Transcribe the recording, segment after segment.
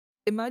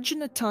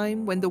Imagine a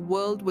time when the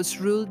world was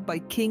ruled by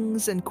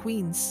kings and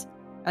queens,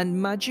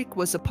 and magic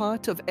was a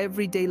part of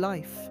everyday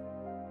life.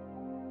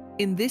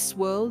 In this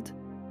world,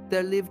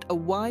 there lived a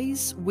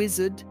wise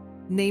wizard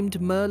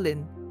named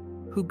Merlin,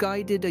 who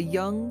guided a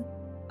young,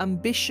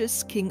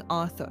 ambitious King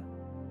Arthur.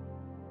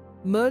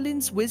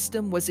 Merlin's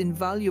wisdom was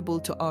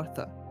invaluable to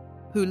Arthur,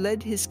 who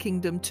led his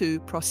kingdom to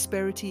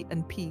prosperity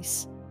and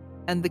peace,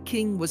 and the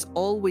king was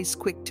always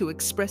quick to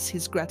express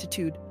his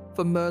gratitude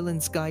for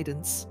Merlin's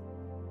guidance.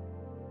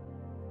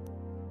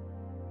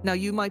 Now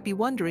you might be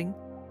wondering,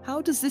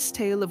 how does this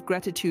tale of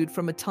gratitude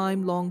from a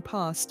time long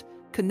past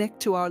connect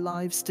to our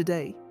lives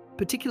today,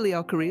 particularly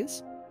our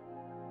careers?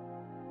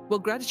 Well,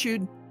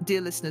 gratitude,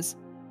 dear listeners,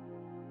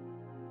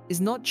 is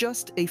not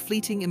just a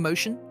fleeting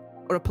emotion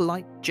or a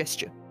polite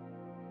gesture.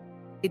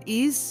 It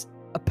is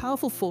a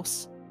powerful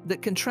force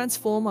that can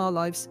transform our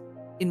lives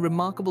in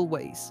remarkable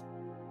ways.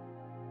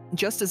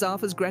 Just as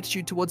Arthur's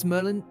gratitude towards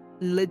Merlin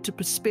led to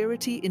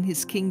prosperity in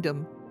his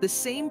kingdom, the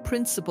same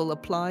principle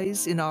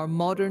applies in our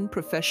modern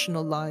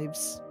professional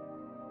lives.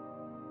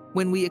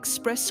 When we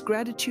express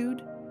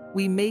gratitude,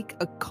 we make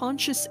a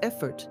conscious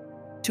effort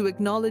to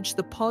acknowledge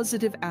the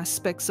positive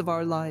aspects of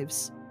our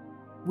lives.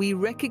 We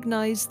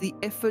recognize the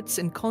efforts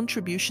and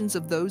contributions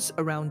of those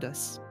around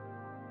us.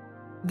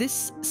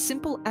 This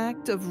simple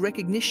act of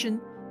recognition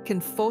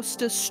can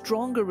foster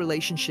stronger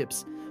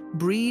relationships,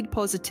 breed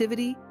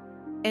positivity,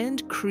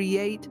 and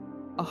create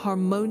a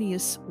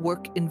harmonious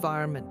work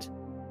environment.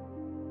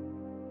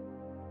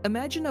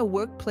 Imagine a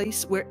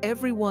workplace where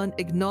everyone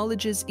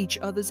acknowledges each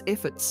other's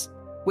efforts,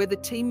 where the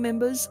team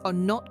members are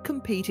not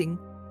competing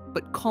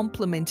but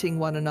complementing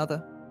one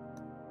another.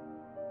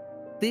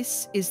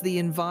 This is the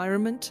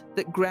environment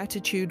that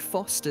gratitude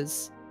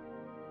fosters.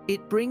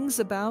 It brings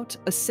about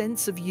a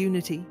sense of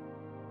unity,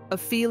 a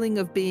feeling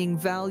of being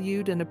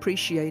valued and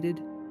appreciated.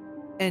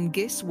 And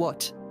guess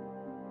what?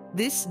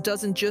 This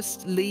doesn't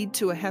just lead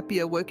to a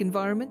happier work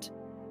environment,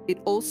 it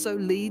also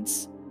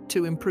leads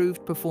to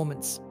improved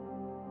performance.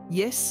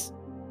 Yes,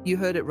 you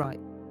heard it right.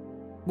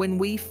 When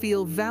we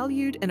feel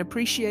valued and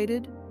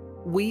appreciated,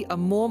 we are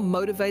more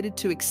motivated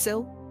to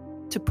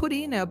excel, to put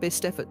in our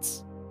best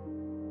efforts.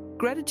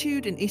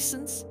 Gratitude, in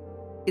essence,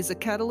 is a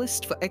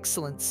catalyst for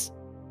excellence,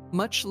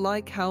 much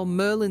like how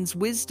Merlin's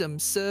wisdom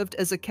served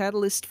as a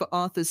catalyst for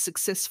Arthur's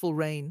successful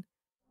reign.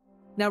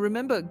 Now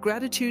remember,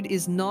 gratitude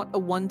is not a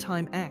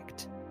one-time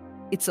act.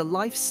 It's a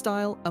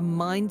lifestyle, a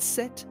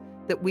mindset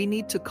that we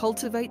need to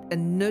cultivate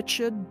and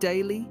nurture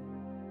daily.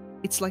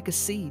 It's like a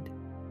seed.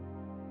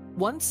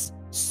 Once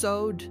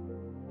sowed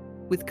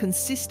with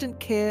consistent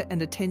care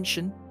and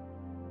attention,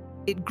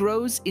 it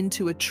grows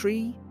into a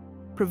tree,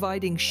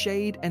 providing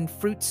shade and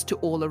fruits to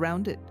all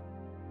around it.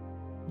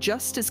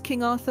 Just as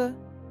King Arthur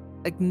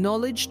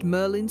acknowledged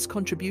Merlin's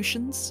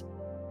contributions,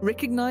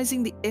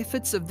 recognizing the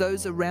efforts of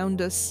those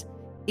around us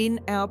in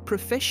our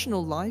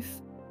professional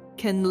life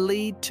can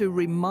lead to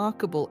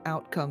remarkable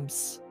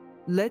outcomes.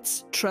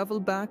 Let's travel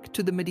back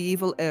to the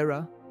medieval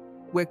era,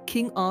 where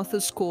King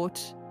Arthur's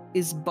court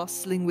is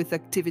bustling with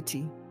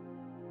activity.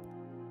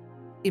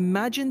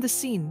 Imagine the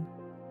scene: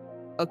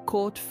 a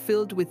court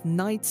filled with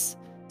knights,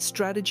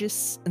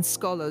 strategists, and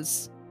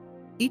scholars,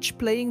 each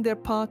playing their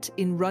part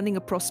in running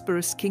a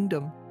prosperous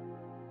kingdom.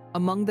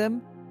 Among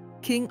them,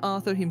 King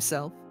Arthur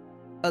himself,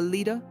 a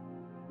leader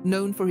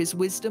known for his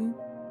wisdom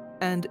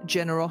and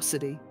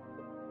generosity.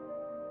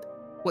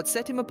 What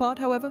set him apart,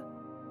 however,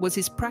 was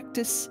his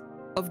practice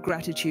of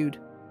gratitude.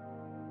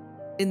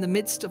 In the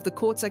midst of the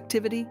court's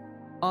activity,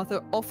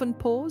 Arthur often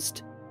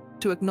paused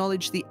to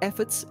acknowledge the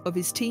efforts of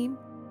his team.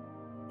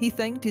 He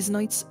thanked his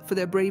knights for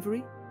their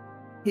bravery,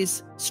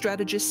 his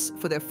strategists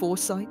for their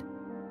foresight,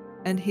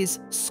 and his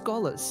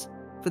scholars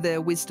for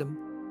their wisdom.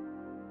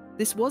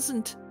 This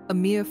wasn't a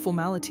mere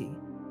formality.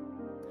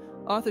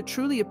 Arthur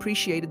truly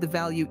appreciated the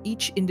value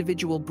each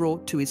individual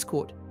brought to his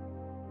court.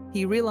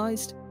 He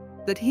realized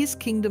that his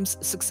kingdom's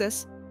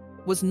success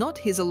was not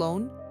his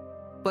alone,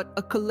 but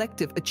a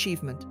collective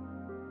achievement.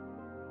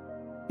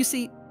 You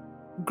see,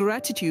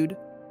 gratitude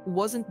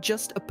wasn't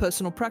just a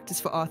personal practice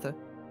for Arthur,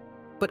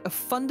 but a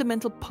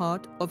fundamental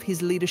part of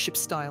his leadership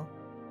style.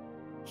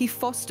 He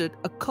fostered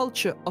a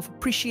culture of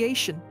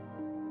appreciation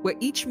where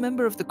each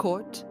member of the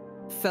court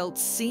felt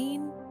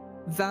seen,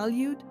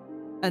 valued,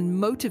 and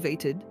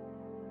motivated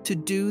to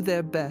do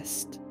their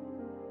best.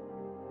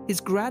 His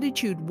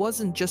gratitude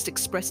wasn't just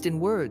expressed in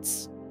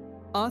words.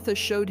 Arthur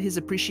showed his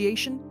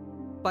appreciation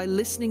by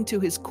listening to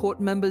his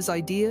court members'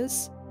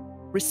 ideas,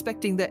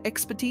 respecting their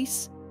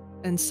expertise,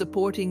 and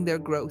supporting their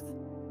growth.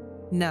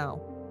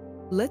 Now,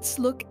 let's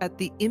look at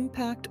the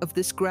impact of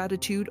this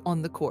gratitude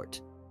on the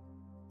court.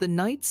 The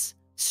knights,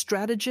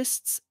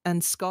 strategists,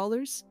 and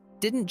scholars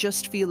didn't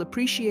just feel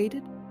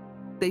appreciated,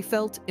 they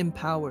felt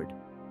empowered.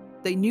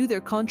 They knew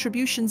their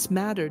contributions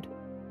mattered,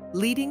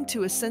 leading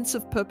to a sense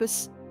of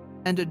purpose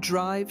and a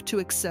drive to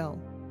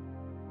excel.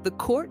 The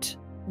court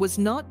was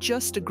not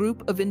just a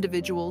group of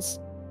individuals,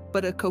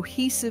 but a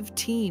cohesive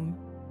team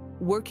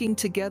working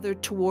together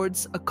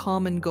towards a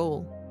common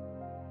goal.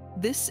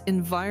 This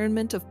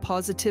environment of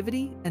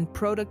positivity and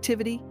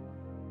productivity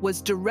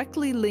was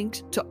directly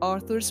linked to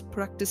Arthur's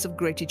practice of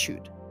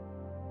gratitude.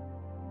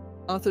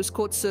 Arthur's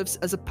court serves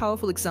as a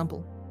powerful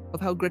example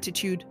of how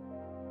gratitude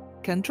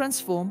can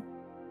transform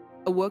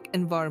a work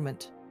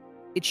environment.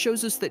 It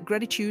shows us that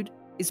gratitude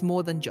is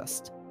more than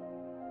just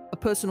a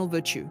personal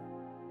virtue.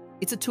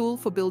 It's a tool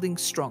for building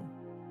strong,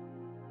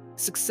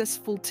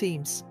 successful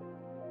teams.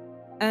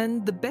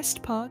 And the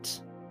best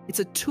part, it's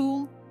a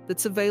tool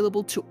that's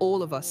available to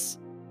all of us,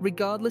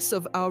 regardless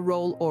of our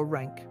role or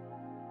rank.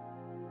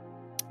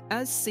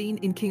 As seen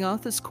in King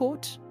Arthur's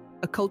court,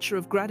 a culture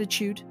of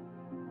gratitude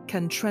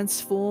can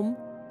transform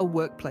a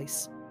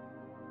workplace.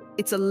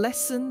 It's a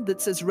lesson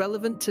that's as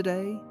relevant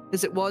today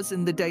as it was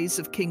in the days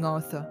of King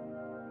Arthur.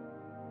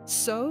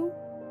 So,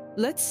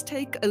 let's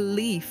take a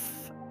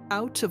leaf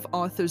out of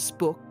Arthur's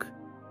book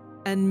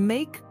and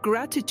make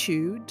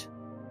gratitude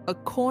a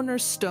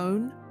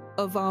cornerstone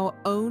of our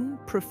own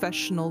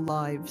professional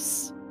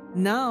lives.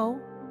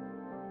 Now,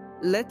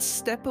 let's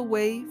step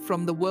away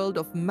from the world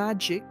of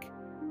magic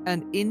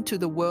and into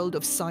the world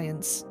of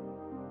science.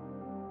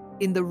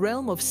 In the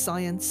realm of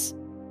science,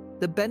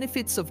 the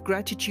benefits of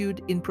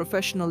gratitude in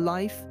professional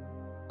life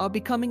are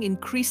becoming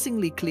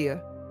increasingly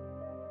clear.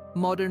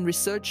 Modern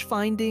research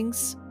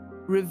findings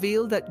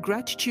reveal that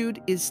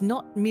gratitude is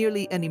not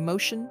merely an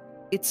emotion,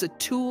 it's a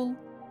tool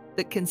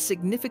that can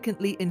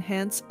significantly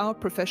enhance our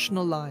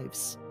professional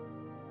lives.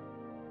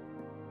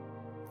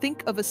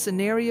 Think of a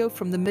scenario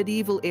from the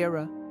medieval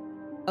era.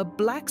 A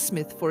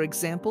blacksmith, for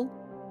example,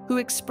 who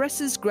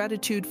expresses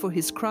gratitude for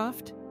his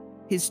craft,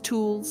 his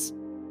tools,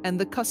 and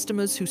the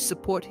customers who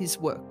support his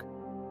work.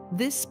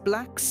 This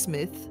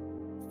blacksmith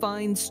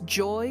finds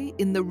joy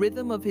in the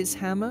rhythm of his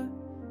hammer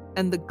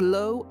and the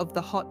glow of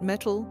the hot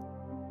metal,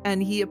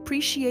 and he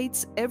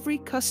appreciates every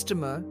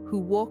customer who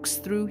walks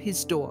through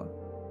his door.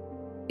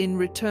 In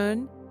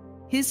return,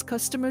 his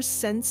customers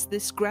sense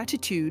this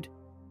gratitude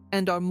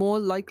and are more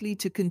likely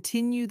to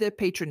continue their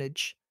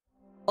patronage,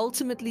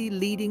 ultimately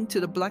leading to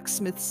the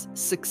blacksmith's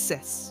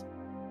success.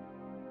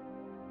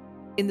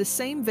 In the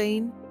same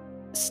vein,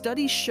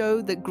 studies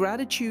show that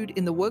gratitude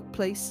in the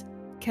workplace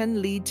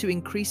can lead to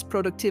increased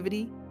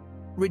productivity,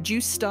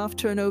 reduced staff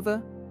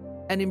turnover,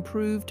 and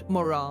improved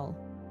morale.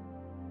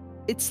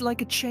 It's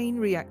like a chain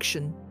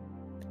reaction.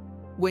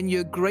 When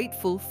you're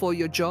grateful for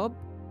your job,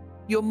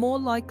 you're more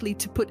likely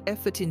to put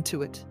effort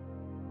into it.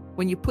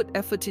 When you put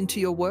effort into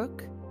your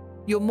work,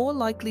 you're more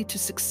likely to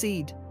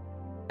succeed.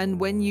 And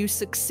when you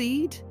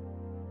succeed,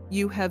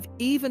 you have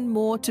even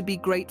more to be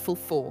grateful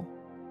for.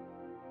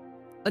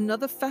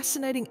 Another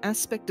fascinating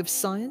aspect of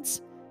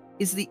science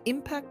is the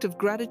impact of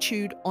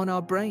gratitude on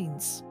our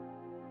brains.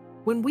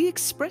 When we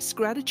express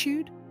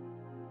gratitude,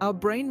 our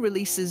brain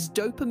releases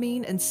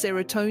dopamine and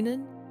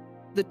serotonin,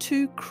 the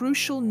two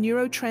crucial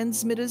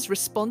neurotransmitters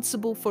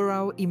responsible for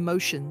our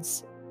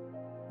emotions.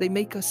 They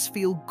make us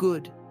feel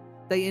good.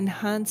 They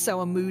enhance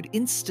our mood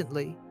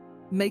instantly,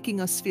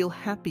 making us feel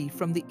happy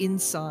from the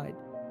inside.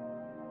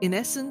 In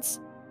essence,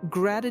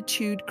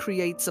 gratitude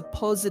creates a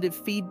positive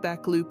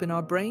feedback loop in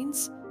our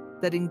brains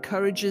that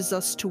encourages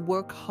us to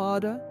work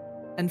harder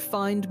and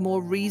find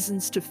more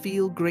reasons to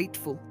feel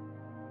grateful.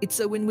 It's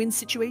a win-win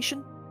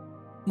situation.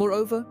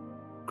 Moreover,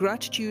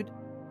 gratitude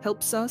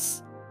helps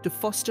us to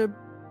foster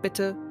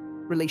better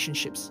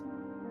relationships.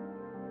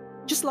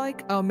 Just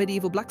like our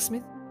medieval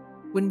blacksmith,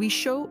 when we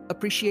show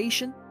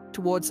appreciation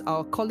towards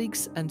our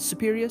colleagues and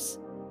superiors,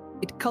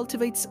 it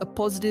cultivates a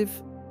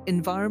positive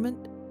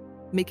environment,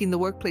 making the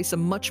workplace a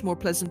much more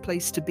pleasant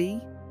place to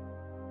be.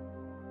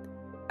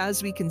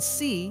 As we can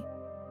see,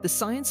 the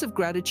science of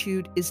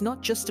gratitude is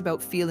not just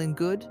about feeling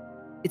good,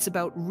 it's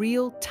about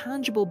real,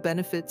 tangible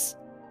benefits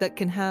that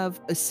can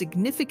have a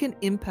significant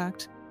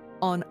impact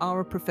on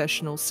our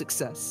professional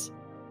success.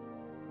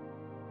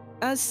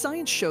 As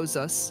science shows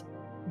us,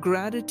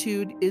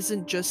 gratitude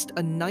isn't just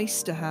a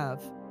nice to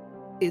have,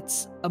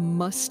 it's a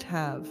must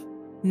have.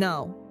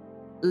 Now,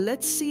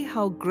 let's see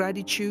how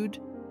gratitude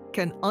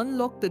can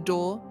unlock the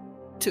door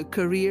to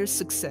career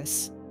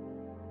success.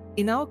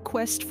 In our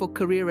quest for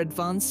career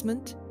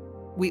advancement,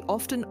 we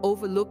often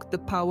overlook the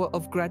power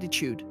of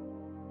gratitude.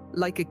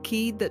 Like a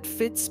key that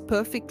fits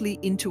perfectly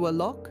into a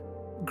lock,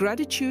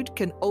 gratitude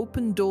can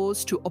open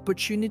doors to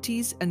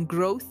opportunities and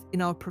growth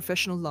in our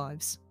professional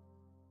lives.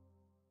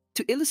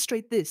 To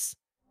illustrate this,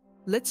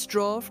 let's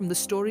draw from the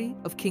story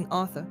of King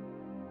Arthur,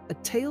 a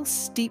tale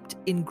steeped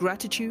in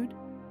gratitude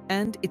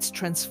and its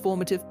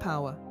transformative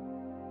power.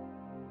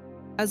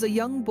 As a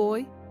young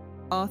boy,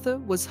 Arthur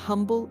was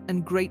humble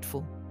and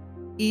grateful,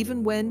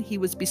 even when he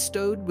was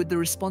bestowed with the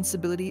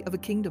responsibility of a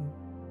kingdom.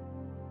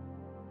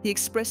 He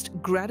expressed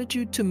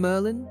gratitude to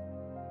Merlin,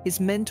 his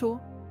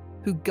mentor,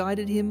 who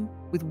guided him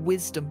with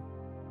wisdom.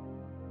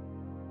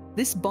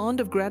 This bond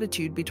of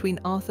gratitude between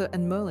Arthur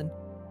and Merlin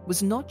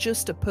was not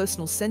just a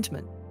personal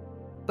sentiment,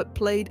 but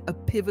played a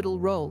pivotal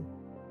role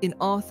in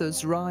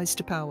Arthur's rise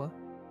to power.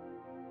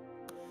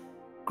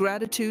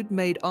 Gratitude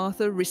made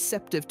Arthur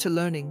receptive to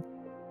learning,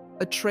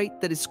 a trait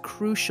that is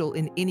crucial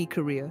in any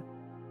career.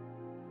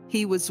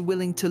 He was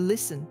willing to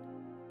listen,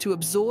 to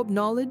absorb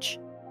knowledge,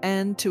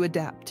 and to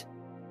adapt.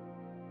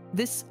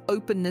 This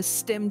openness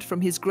stemmed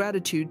from his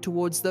gratitude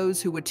towards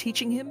those who were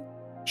teaching him,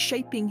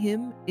 shaping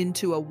him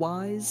into a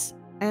wise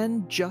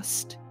and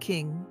just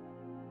king.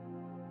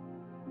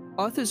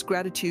 Arthur's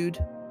gratitude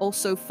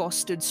also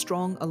fostered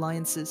strong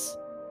alliances.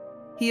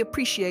 He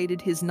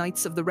appreciated his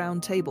Knights of the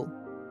Round Table,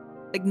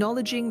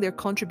 acknowledging their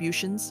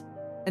contributions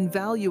and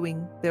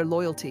valuing their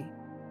loyalty.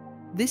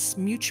 This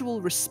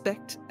mutual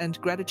respect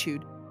and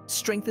gratitude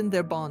strengthened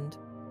their bond,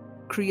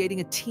 creating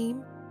a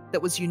team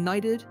that was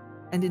united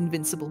and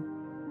invincible.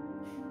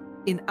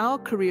 In our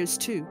careers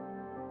too,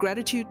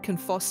 gratitude can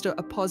foster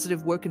a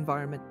positive work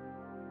environment,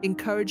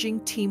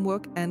 encouraging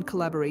teamwork and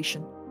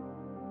collaboration.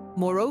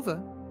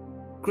 Moreover,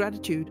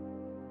 gratitude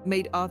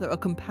made Arthur a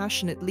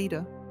compassionate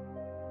leader.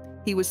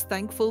 He was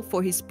thankful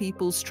for his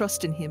people's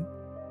trust in him,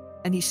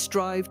 and he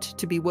strived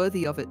to be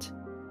worthy of it.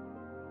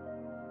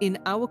 In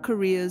our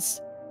careers,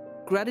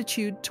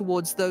 gratitude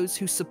towards those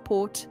who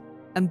support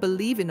and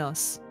believe in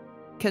us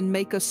can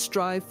make us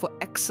strive for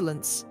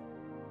excellence,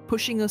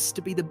 pushing us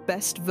to be the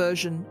best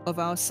version of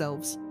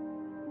ourselves.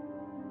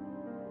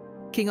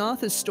 King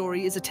Arthur's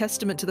story is a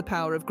testament to the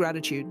power of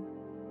gratitude.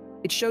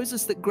 It shows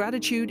us that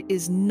gratitude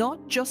is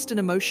not just an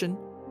emotion,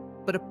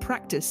 but a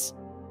practice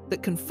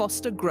that can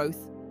foster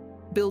growth,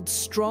 build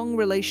strong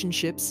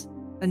relationships,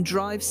 and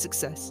drive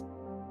success.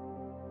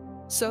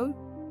 So,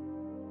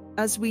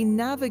 as we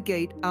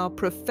navigate our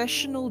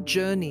professional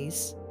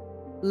journeys,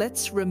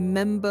 let's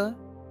remember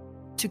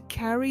to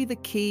carry the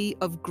key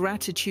of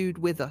gratitude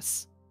with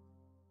us.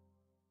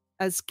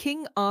 As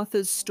King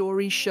Arthur's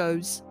story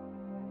shows,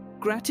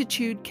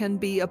 gratitude can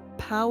be a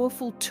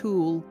powerful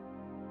tool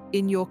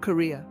in your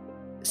career.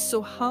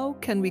 So how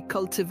can we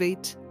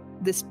cultivate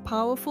this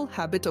powerful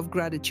habit of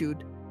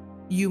gratitude,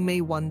 you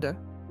may wonder?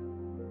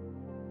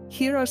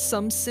 Here are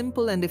some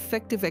simple and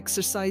effective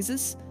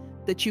exercises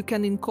that you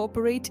can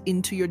incorporate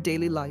into your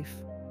daily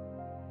life.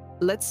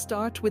 Let's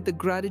start with the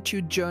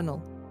gratitude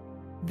journal.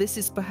 This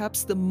is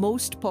perhaps the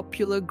most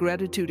popular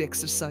gratitude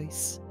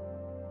exercise.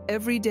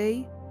 Every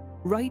day,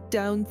 write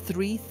down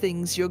 3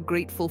 things you're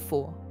grateful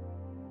for.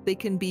 They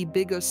can be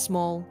big or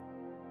small,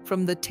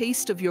 from the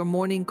taste of your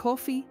morning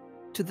coffee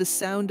to the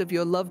sound of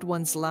your loved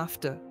one's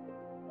laughter.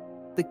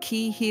 The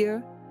key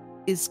here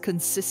is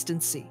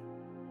consistency.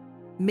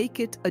 Make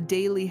it a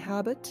daily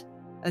habit,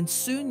 and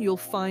soon you'll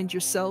find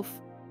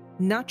yourself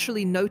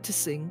naturally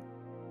noticing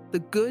the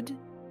good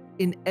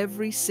in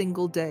every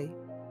single day.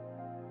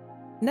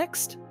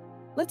 Next,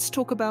 let's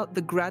talk about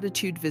the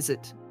gratitude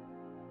visit.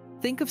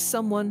 Think of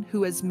someone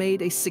who has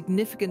made a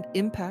significant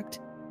impact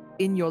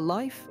in your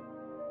life,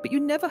 but you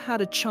never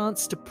had a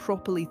chance to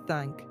properly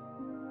thank.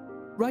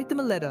 Write them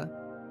a letter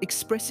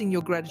expressing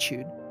your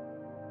gratitude.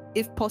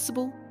 If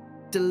possible,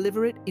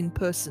 deliver it in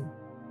person.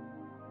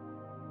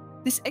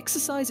 This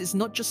exercise is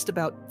not just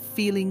about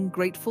feeling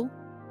grateful,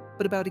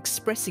 but about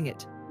expressing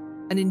it,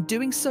 and in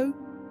doing so,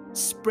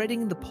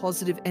 spreading the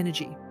positive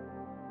energy.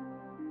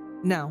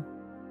 Now,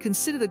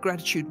 consider the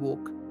gratitude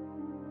walk.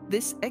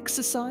 This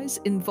exercise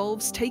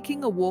involves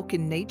taking a walk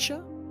in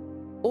nature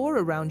or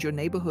around your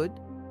neighborhood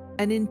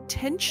and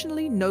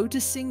intentionally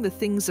noticing the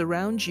things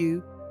around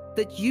you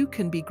that you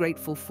can be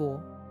grateful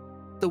for.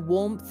 The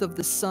warmth of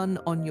the sun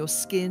on your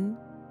skin,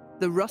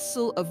 the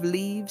rustle of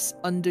leaves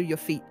under your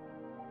feet,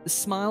 the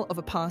smile of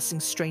a passing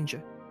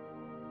stranger.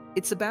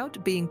 It's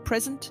about being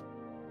present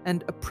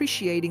and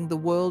appreciating the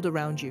world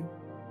around you.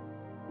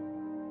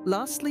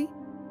 Lastly,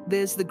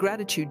 there's the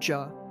gratitude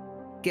jar.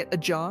 Get a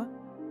jar,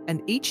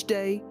 and each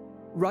day,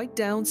 write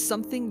down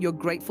something you're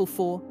grateful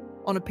for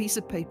on a piece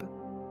of paper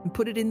and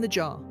put it in the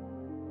jar.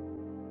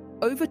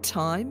 Over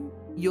time,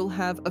 you'll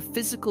have a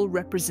physical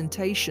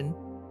representation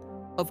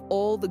of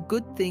all the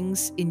good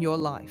things in your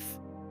life.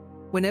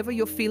 Whenever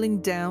you're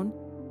feeling down,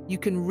 you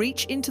can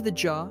reach into the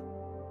jar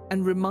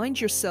and remind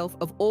yourself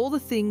of all the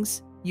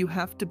things you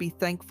have to be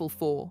thankful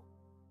for.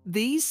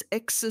 These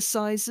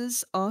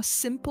exercises are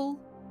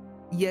simple,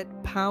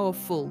 yet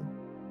powerful.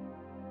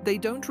 They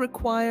don't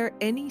require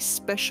any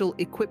special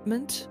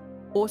equipment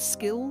or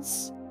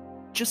skills,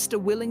 just a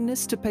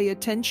willingness to pay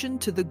attention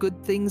to the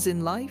good things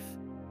in life.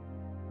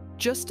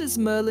 Just as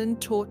Merlin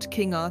taught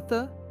King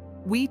Arthur,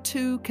 we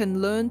too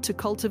can learn to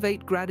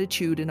cultivate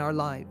gratitude in our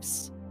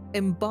lives.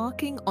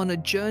 Embarking on a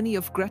journey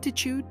of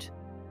gratitude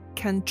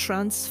can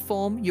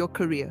transform your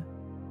career.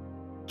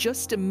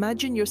 Just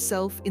imagine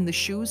yourself in the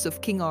shoes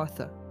of King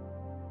Arthur,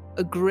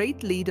 a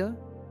great leader,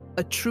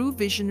 a true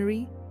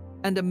visionary,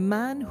 and a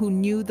man who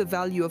knew the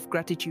value of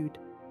gratitude.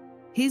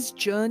 His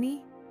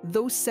journey,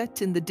 though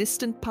set in the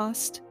distant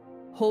past,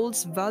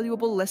 holds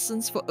valuable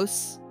lessons for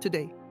us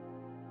today.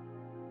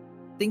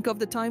 Think of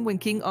the time when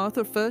King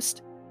Arthur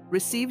first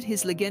received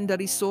his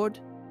legendary sword,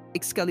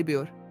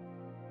 Excalibur.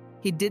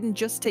 He didn't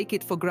just take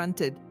it for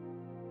granted.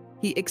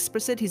 He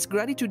expressed his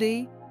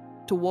gratitude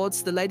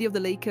towards the Lady of the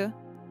Lake,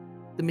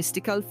 the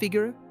mystical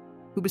figure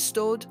who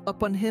bestowed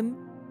upon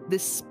him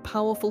this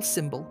powerful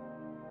symbol.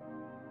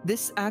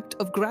 This act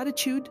of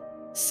gratitude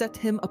set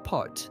him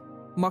apart,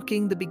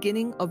 marking the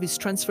beginning of his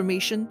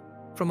transformation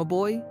from a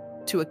boy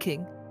to a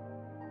king.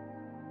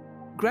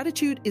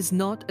 Gratitude is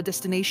not a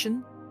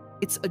destination,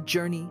 It's a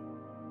journey.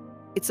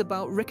 It's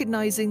about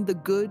recognizing the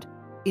good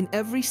in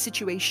every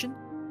situation,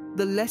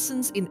 the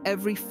lessons in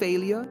every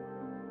failure,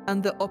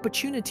 and the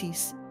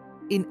opportunities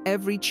in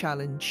every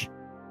challenge.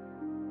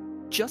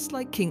 Just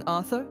like King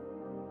Arthur,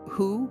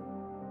 who,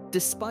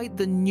 despite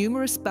the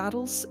numerous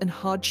battles and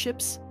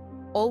hardships,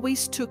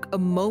 always took a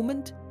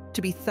moment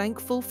to be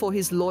thankful for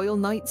his loyal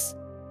knights,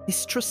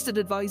 his trusted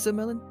advisor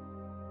Merlin,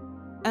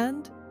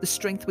 and the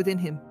strength within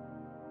him.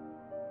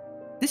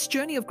 This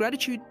journey of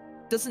gratitude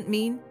doesn't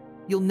mean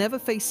you'll never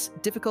face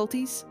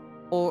difficulties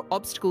or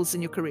obstacles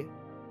in your career.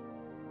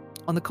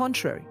 On the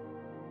contrary,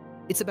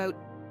 it's about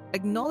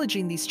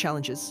acknowledging these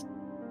challenges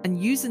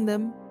and using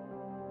them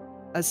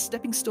as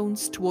stepping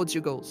stones towards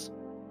your goals.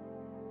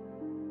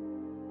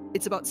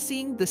 It's about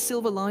seeing the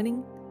silver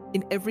lining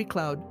in every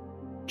cloud,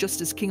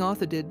 just as King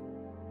Arthur did.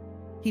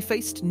 He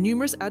faced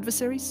numerous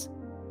adversaries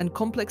and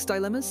complex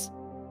dilemmas,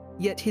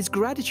 yet his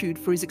gratitude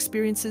for his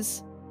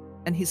experiences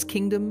and his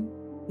kingdom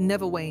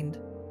never waned.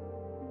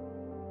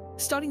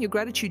 Starting your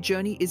gratitude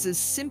journey is as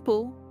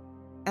simple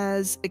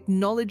as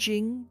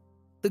acknowledging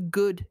the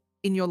good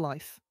in your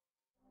life.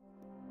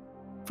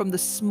 From the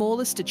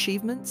smallest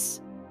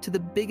achievements to the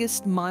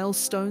biggest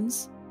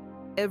milestones,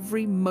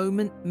 every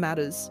moment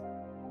matters.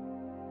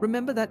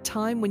 Remember that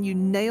time when you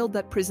nailed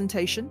that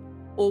presentation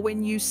or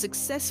when you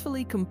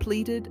successfully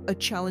completed a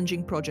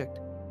challenging project.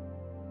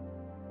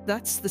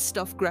 That's the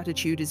stuff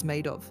gratitude is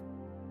made of.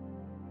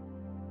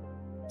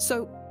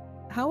 So,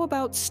 how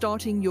about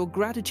starting your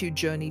gratitude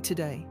journey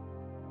today?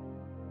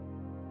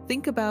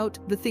 Think about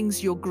the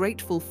things you're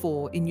grateful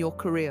for in your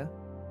career.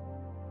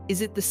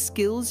 Is it the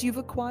skills you've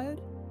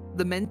acquired,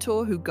 the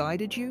mentor who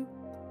guided you,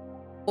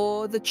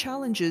 or the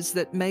challenges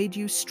that made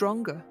you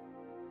stronger?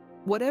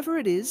 Whatever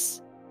it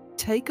is,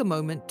 take a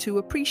moment to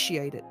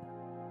appreciate it.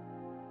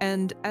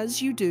 And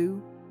as you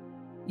do,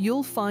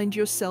 you'll find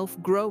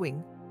yourself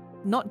growing,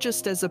 not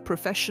just as a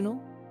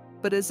professional,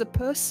 but as a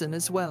person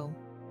as well.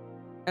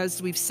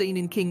 As we've seen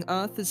in King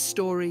Arthur's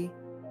story,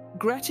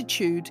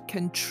 gratitude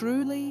can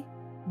truly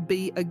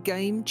be a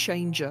game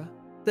changer.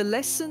 The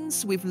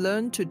lessons we've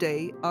learned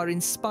today are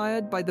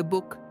inspired by the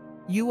book,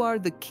 You Are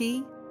the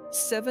Key: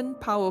 7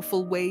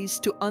 Powerful Ways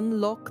to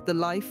Unlock the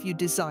Life You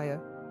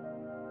Desire.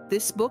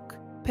 This book,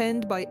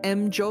 penned by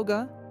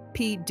Jhoga,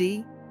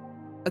 PD,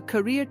 a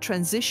career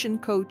transition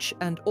coach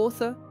and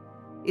author,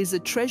 is a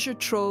treasure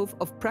trove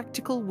of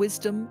practical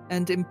wisdom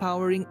and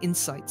empowering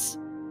insights.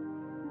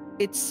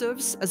 It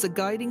serves as a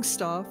guiding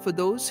star for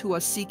those who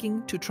are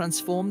seeking to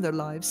transform their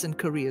lives and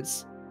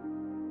careers.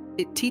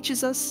 It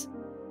teaches us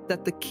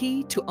that the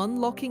key to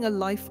unlocking a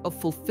life of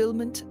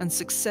fulfillment and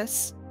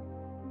success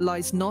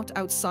lies not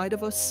outside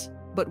of us,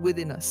 but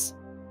within us.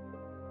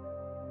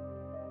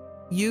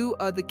 You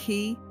Are the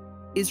Key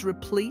is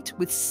replete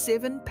with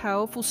 7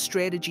 powerful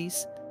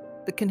strategies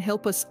that can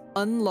help us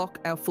unlock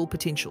our full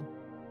potential.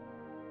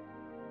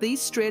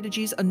 These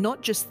strategies are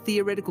not just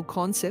theoretical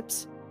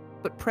concepts,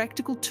 but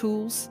practical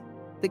tools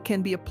that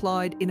can be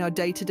applied in our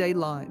day-to-day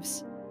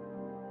lives.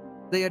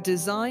 They are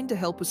designed to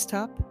help us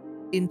tap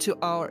into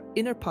our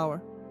inner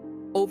power,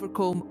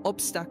 overcome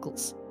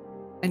obstacles,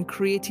 and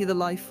create the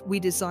life we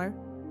desire.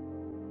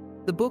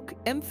 The book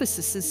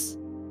emphasizes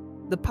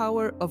the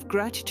power of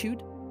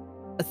gratitude,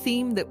 a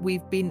theme that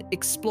we've been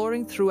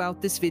exploring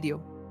throughout this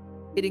video.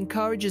 It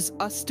encourages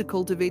us to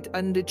cultivate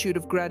an attitude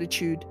of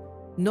gratitude,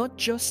 not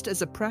just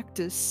as a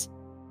practice,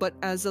 but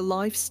as a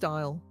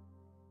lifestyle.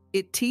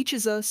 It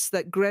teaches us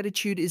that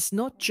gratitude is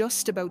not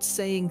just about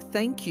saying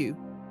thank you,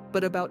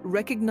 but about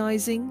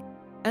recognizing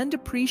and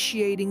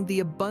appreciating the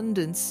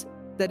abundance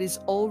that is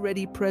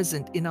already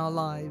present in our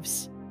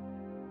lives.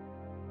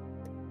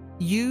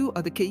 You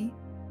Are the Key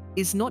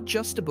is not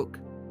just a book,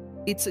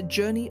 it's a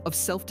journey of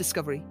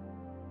self-discovery.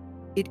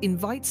 It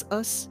invites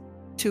us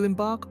to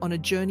embark on a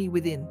journey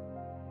within,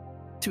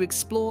 to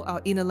explore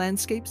our inner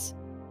landscapes,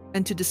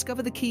 and to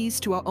discover the keys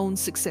to our own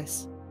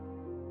success.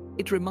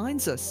 It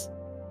reminds us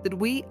that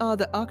we are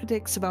the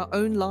architects of our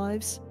own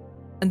lives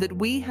and that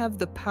we have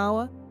the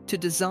power to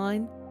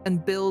design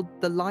and build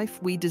the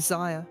life we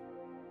desire.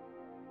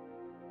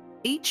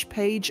 Each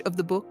page of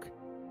the book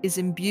is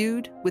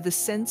imbued with a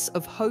sense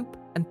of hope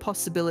and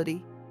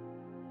possibility.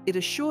 It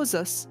assures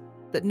us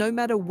that no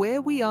matter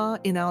where we are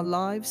in our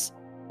lives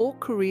or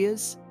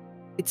careers,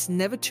 it's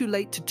never too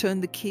late to turn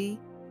the key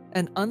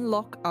and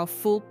unlock our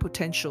full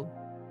potential.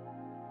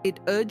 It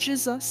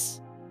urges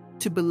us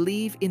to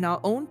believe in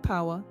our own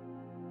power,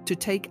 to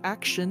take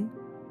action,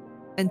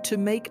 and to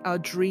make our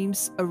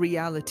dreams a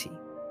reality.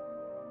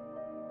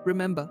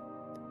 Remember,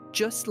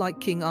 just like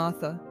King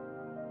Arthur,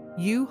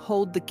 you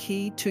hold the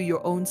key to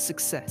your own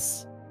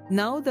success.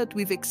 Now that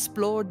we've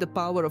explored the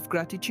power of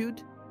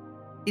gratitude,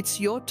 it's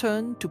your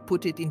turn to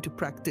put it into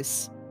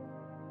practice.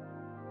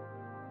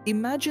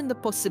 Imagine the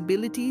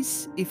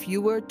possibilities if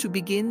you were to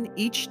begin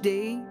each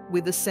day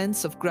with a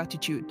sense of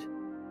gratitude.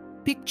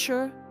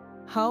 Picture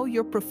how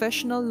your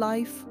professional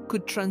life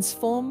could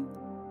transform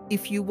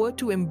if you were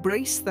to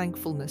embrace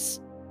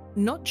thankfulness,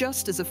 not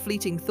just as a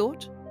fleeting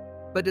thought,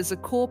 but as a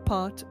core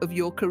part of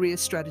your career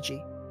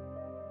strategy.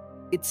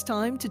 It's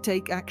time to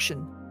take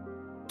action,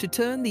 to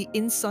turn the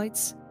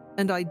insights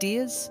and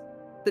ideas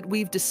that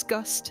we've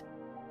discussed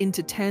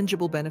into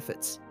tangible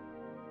benefits,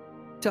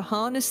 to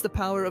harness the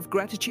power of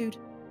gratitude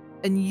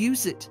and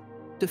use it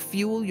to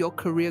fuel your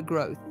career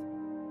growth.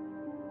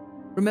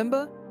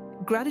 Remember,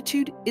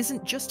 gratitude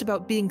isn't just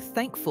about being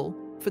thankful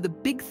for the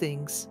big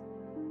things.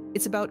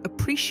 It's about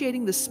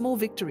appreciating the small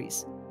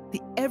victories,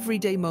 the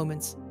everyday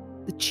moments,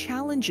 the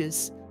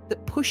challenges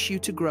that push you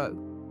to grow.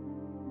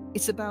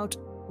 It's about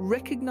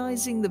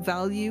recognizing the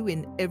value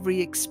in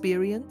every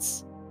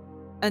experience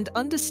and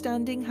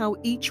understanding how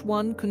each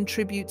one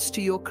contributes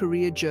to your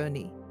career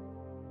journey.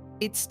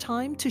 It's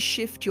time to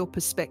shift your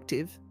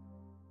perspective,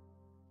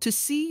 to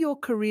see your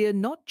career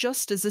not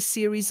just as a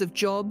series of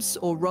jobs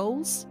or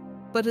roles,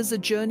 but as a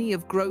journey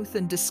of growth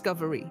and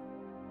discovery,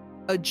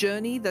 a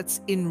journey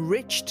that's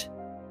enriched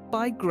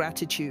by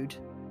gratitude.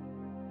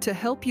 To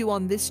help you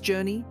on this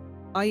journey,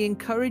 I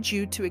encourage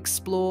you to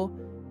explore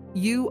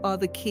You Are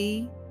the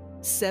Key: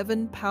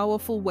 7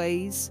 Powerful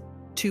Ways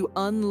to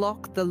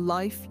Unlock the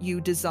Life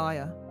You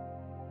Desire.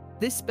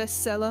 This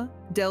bestseller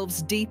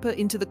delves deeper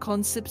into the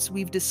concepts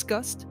we've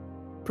discussed,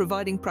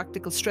 providing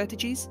practical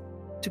strategies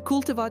to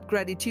cultivate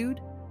gratitude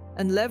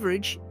and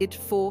leverage it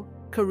for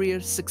career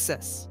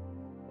success.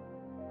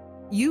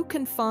 You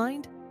can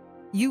find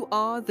You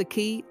Are the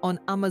Key on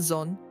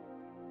Amazon.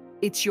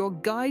 It's your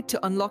guide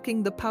to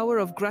unlocking the power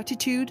of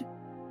gratitude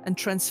and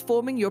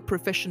transforming your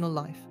professional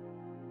life.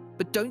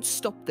 But don't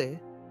stop there.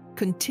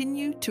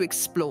 Continue to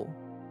explore,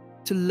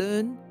 to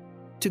learn,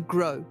 to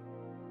grow.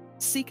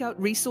 Seek out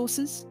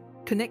resources,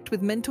 connect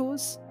with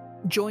mentors,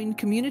 join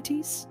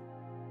communities.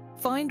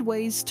 Find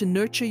ways to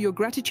nurture your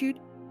gratitude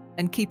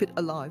and keep it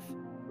alive.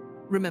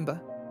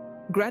 Remember,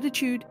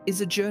 gratitude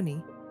is a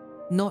journey,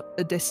 not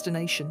a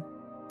destination.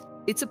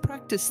 It's a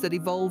practice that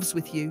evolves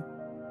with you,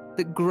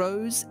 that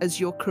grows as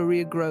your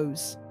career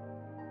grows.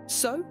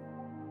 So,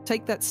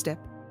 take that step.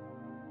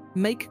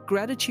 Make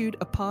gratitude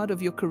a part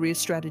of your career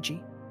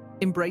strategy.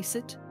 Embrace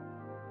it,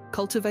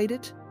 cultivate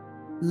it,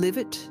 live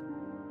it.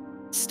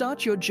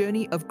 Start your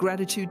journey of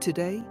gratitude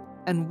today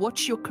and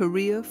watch your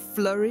career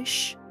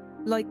flourish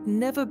like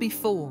never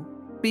before.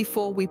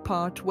 Before we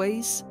part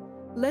ways,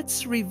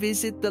 let's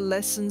revisit the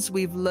lessons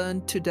we've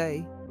learned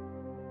today.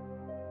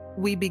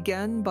 We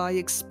began by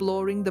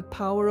exploring the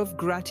power of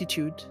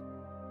gratitude,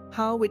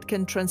 how it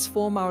can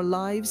transform our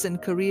lives and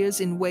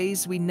careers in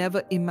ways we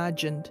never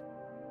imagined.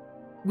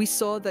 We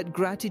saw that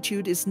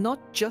gratitude is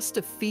not just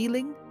a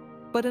feeling,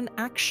 but an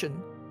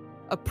action,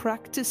 a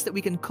practice that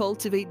we can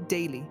cultivate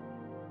daily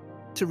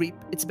to reap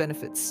its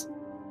benefits.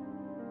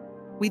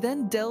 We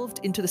then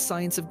delved into the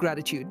science of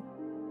gratitude,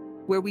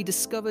 where we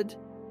discovered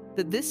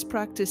that this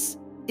practice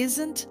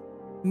isn't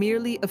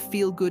merely a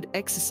feel-good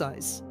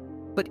exercise,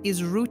 but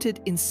is rooted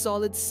in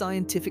solid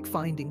scientific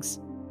findings.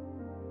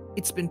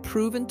 It's been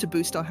proven to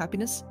boost our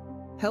happiness,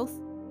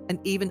 health, and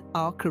even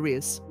our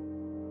careers.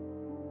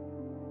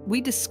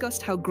 We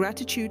discussed how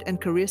gratitude and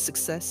career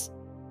success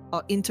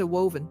are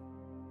interwoven.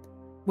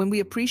 When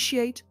we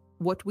appreciate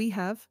what we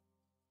have,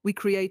 we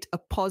create a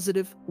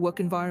positive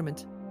work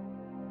environment,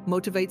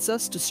 motivates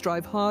us to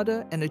strive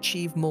harder and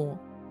achieve more.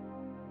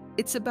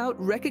 It's about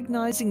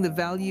recognizing the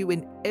value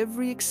in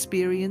every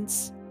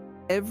experience,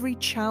 every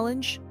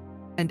challenge,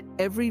 and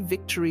every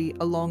victory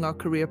along our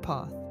career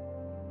path.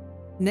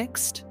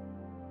 Next,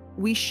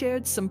 we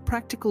shared some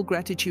practical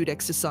gratitude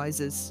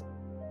exercises.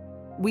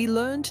 We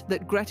learned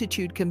that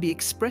gratitude can be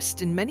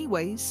expressed in many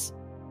ways,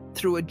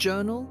 through a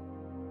journal,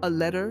 a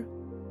letter,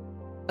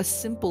 a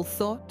simple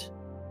thought,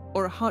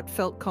 or a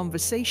heartfelt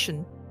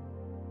conversation.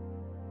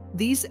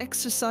 These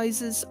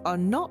exercises are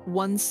not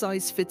one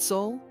size fits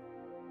all,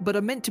 but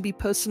are meant to be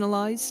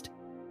personalized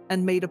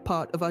and made a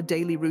part of our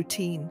daily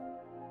routine.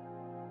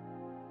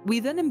 We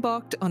then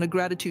embarked on a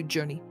gratitude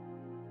journey,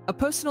 a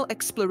personal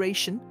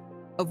exploration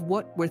of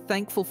what we're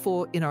thankful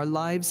for in our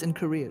lives and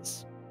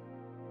careers.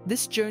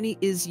 This journey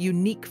is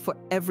unique for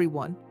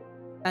everyone,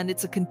 and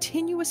it's a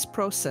continuous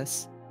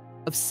process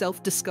of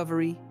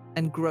self-discovery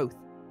and growth.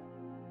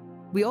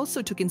 We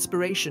also took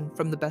inspiration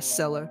from the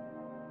bestseller,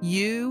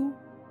 You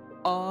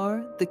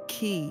Are the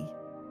Key.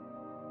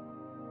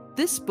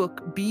 This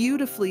book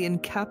beautifully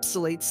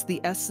encapsulates the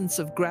essence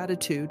of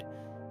gratitude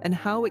and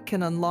how it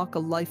can unlock a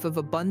life of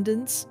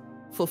abundance,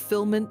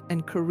 fulfillment,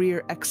 and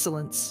career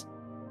excellence.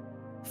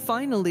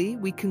 Finally,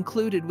 we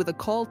concluded with a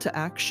call to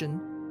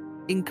action,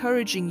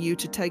 encouraging you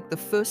to take the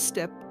first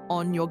step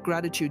on your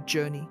gratitude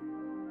journey.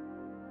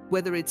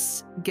 Whether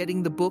it's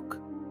getting the book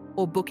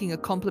or booking a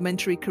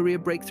complimentary career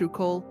breakthrough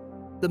call,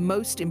 the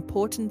most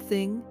important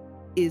thing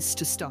is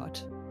to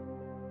start.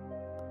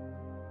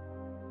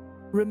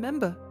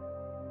 Remember,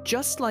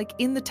 just like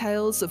in the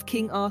tales of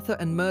King Arthur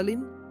and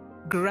Merlin,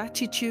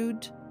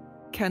 gratitude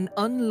can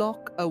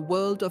unlock a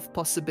world of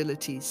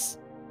possibilities.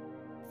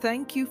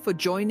 Thank you for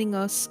joining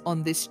us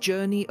on this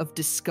journey of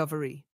discovery.